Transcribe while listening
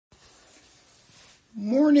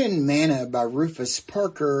Morning Manna by Rufus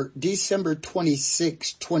Parker, December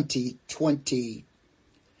 26, 2020.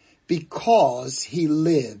 Because he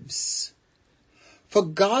lives. For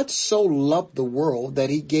God so loved the world that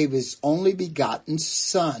he gave his only begotten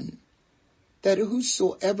Son, that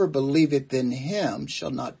whosoever believeth in him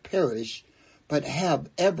shall not perish, but have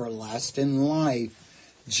everlasting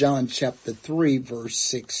life. John chapter 3, verse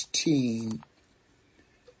 16.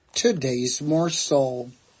 Today's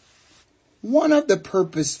morsel. One of the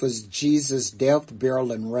purposes for Jesus' death,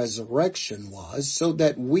 burial, and resurrection was so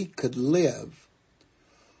that we could live.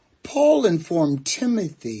 Paul informed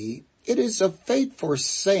Timothy, "It is a faithful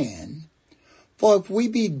saying, for if we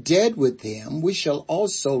be dead with him, we shall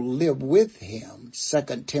also live with him."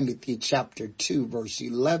 2 Timothy chapter 2, verse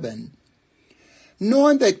 11.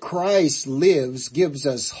 Knowing that Christ lives gives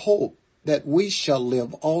us hope that we shall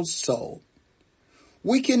live also.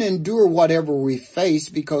 We can endure whatever we face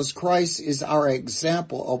because Christ is our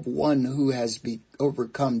example of one who has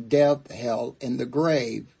overcome death, hell, and the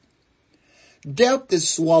grave. Death is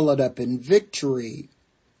swallowed up in victory.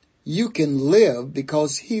 You can live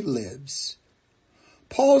because he lives.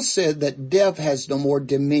 Paul said that death has no more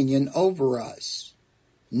dominion over us.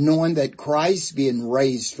 Knowing that Christ being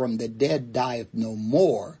raised from the dead dieth no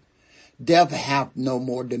more, death hath no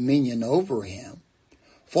more dominion over him.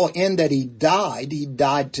 For in that he died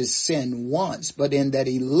to sin once, but in that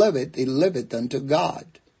he liveth unto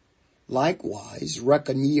God. Likewise,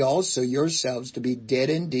 reckon ye also yourselves to be dead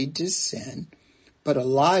indeed to sin, but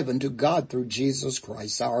alive unto God through Jesus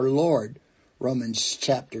Christ our Lord. Romans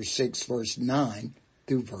chapter 6, verse 9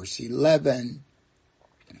 through verse 11.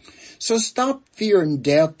 So stop fearing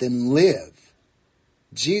death and live.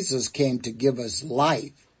 Jesus came to give us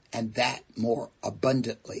life, and that more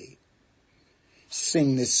abundantly.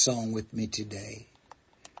 Sing this song with me today.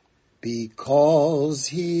 Because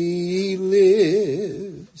he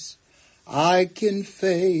lives, I can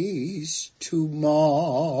face tomorrow.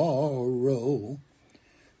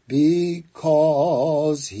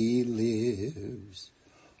 Because he lives,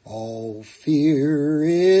 all fear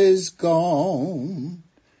is gone.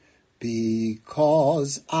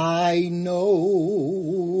 Because I know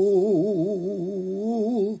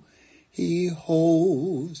he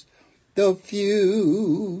holds the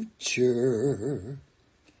future.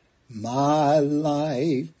 My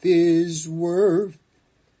life is worth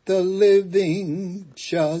the living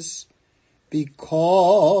just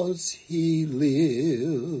because he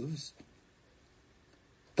lives.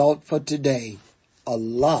 Thought for today,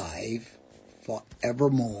 alive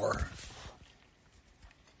forevermore.